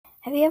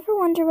Have you ever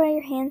wondered why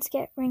your hands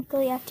get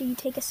wrinkly after you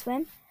take a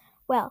swim?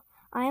 Well,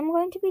 I am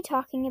going to be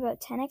talking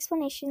about 10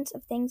 explanations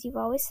of things you've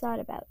always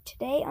thought about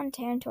today on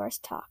Tarantoris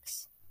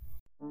Talks.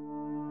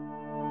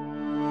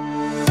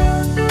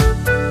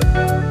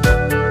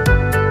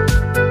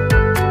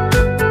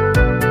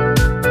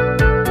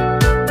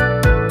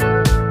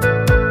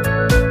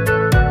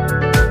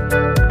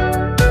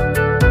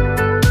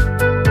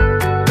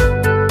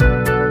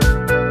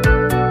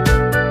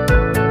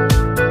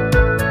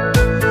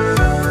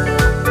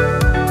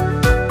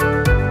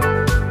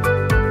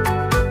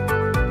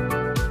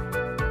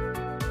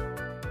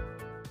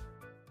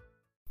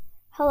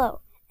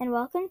 Hello, and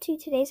welcome to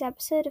today's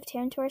episode of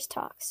Tarantoris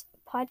Talks,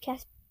 a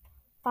podcast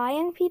by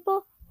young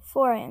people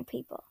for young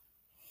people.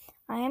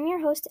 I am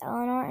your host,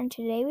 Eleanor, and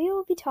today we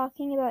will be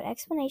talking about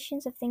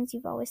explanations of things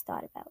you've always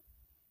thought about.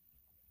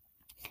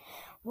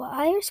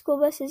 Why are school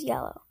buses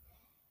yellow?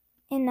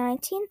 In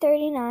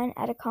 1939,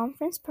 at a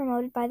conference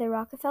promoted by the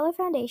Rockefeller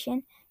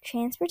Foundation,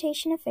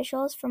 transportation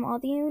officials from all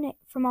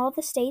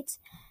the states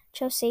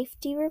chose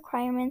safety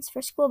requirements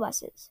for school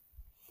buses.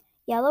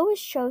 Yellow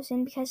was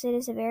chosen because it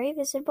is a very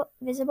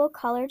visible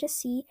color to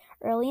see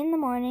early in the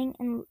morning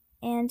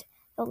and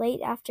the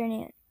late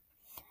afternoon.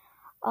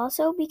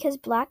 Also because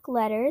black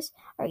letters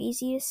are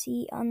easy to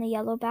see on the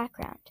yellow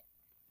background.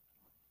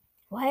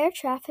 Why are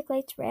traffic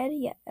lights red,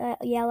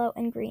 yellow,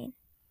 and green?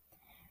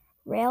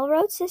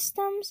 Railroad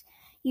systems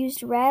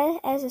used red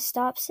as a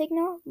stop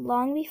signal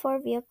long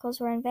before vehicles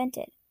were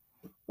invented.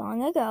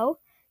 Long ago,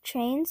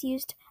 trains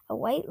used a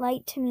white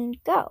light to mean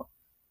go.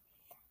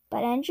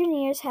 But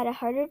engineers had a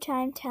harder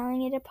time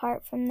telling it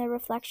apart from the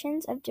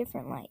reflections of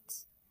different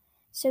lights.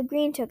 So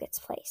green took its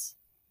place.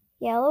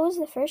 Yellow was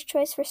the first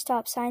choice for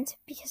stop signs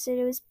because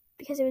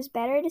it was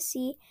better to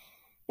see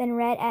than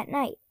red at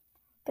night.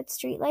 But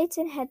streetlights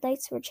and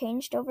headlights were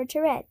changed over to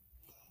red.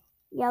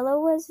 Yellow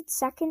was its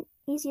second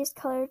easiest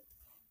color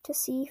to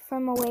see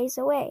from a ways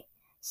away,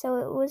 so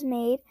it was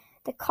made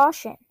the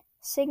caution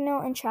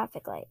signal in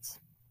traffic lights.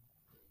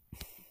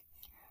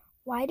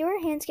 Why do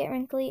our hands get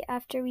wrinkly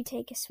after we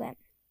take a swim?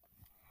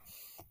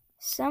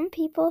 Some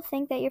people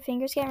think that your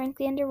fingers get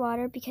wrinkly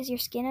underwater because your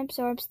skin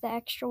absorbs the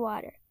extra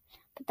water,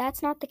 but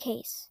that's not the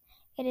case.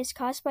 It is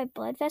caused by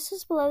blood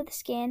vessels below the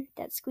skin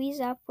that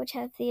squeeze up, which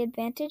have the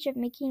advantage of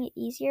making it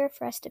easier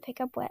for us to pick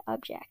up wet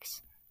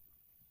objects.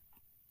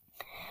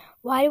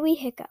 Why do we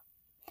hiccup?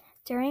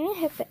 During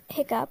a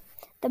hiccup,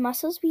 the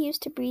muscles we use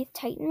to breathe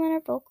tighten when our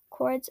vocal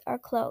cords are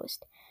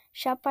closed,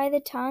 shut by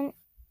the tongue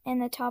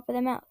and the top of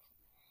the mouth.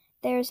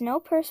 There is no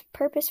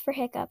purpose for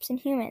hiccups in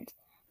humans,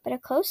 but a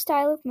close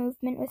style of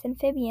movement with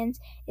amphibians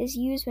is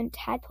used when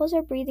tadpoles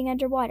are breathing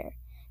underwater.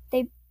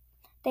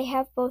 They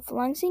have both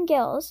lungs and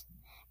gills.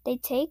 They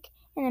take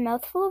in a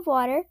mouthful of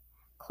water,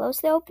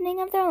 close the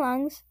opening of their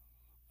lungs,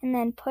 and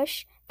then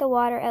push the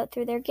water out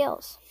through their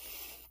gills.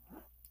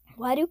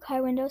 Why do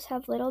car windows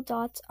have little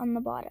dots on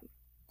the bottom?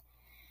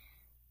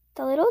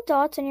 The little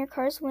dots on your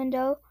car's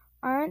window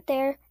aren't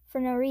there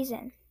for no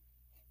reason.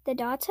 The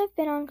dots have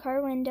been on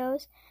car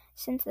windows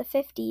since the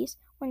 50s,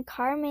 when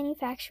car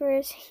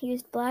manufacturers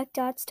used black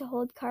dots to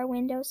hold car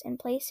windows in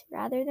place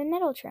rather than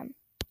metal trim.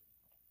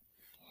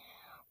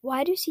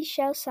 Why do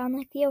seashells sound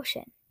like the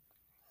ocean?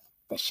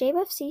 The shape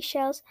of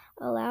seashells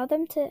allow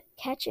them to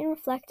catch and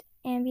reflect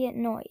ambient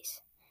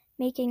noise,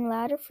 making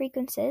louder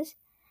frequencies,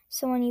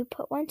 so when you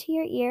put one to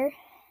your ear,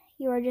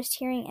 you are just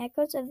hearing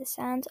echoes of the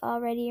sounds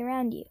already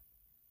around you.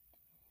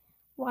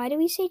 Why do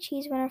we say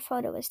cheese when our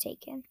photo is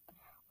taken?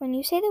 When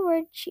you say the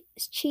word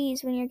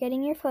cheese when you're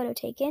getting your photo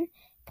taken,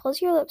 it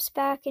pulls your lips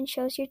back and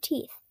shows your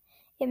teeth.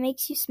 It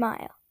makes you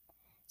smile.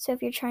 So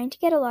if you're trying to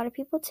get a lot of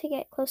people to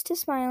get close to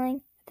smiling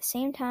at the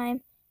same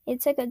time,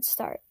 it's a good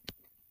start.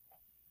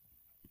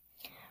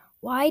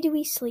 Why do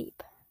we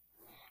sleep?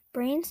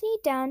 Brains need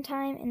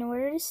downtime in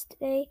order to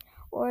stay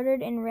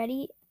ordered and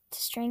ready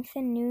to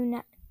strengthen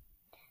new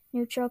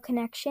neutral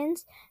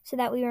connections so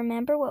that we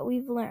remember what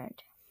we've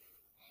learned.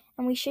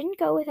 And we shouldn't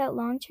go without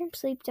long-term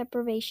sleep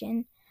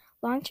deprivation.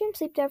 Long-term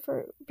sleep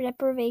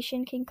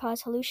deprivation can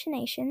cause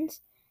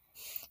hallucinations,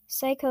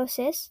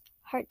 psychosis,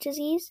 heart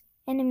disease,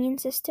 and immune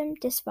system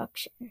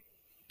dysfunction.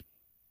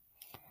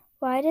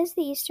 Why does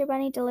the Easter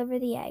Bunny deliver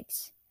the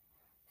eggs?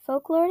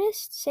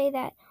 Folklorists say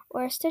that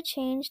Orsta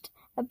changed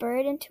a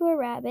bird into a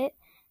rabbit,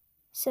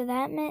 so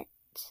that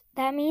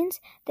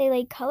means they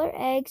laid colored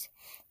eggs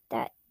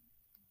that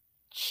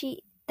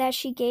she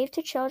gave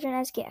to children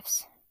as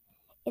gifts.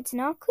 It's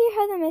not clear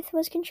how the myth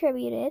was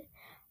contributed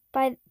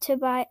by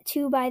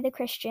the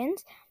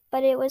Christians,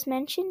 but it was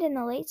mentioned in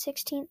the late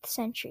 16th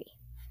century.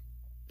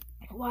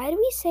 Why do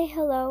we say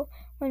hello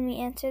when we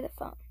answer the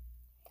phone?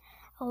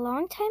 A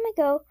long time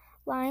ago,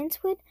 lines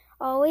would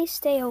always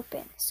stay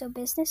open, so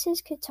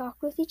businesses could talk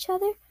with each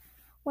other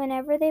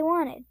whenever they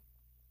wanted.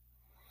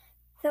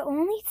 The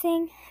only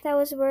thing that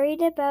was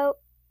worried about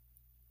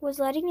was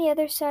letting the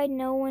other side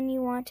know when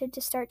you wanted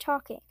to start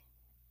talking.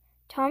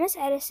 Thomas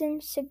Edison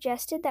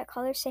suggested that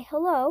callers say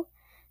hello,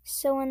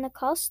 so when the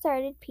call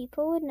started,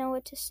 people would know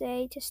what to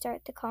say to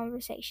start the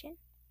conversation.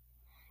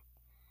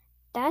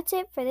 That's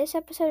it for this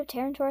episode of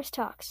Terrantaurus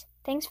Talks.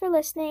 Thanks for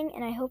listening,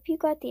 and I hope you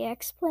got the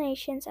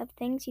explanations of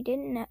things you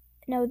didn't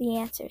know the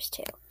answers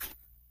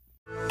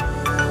to.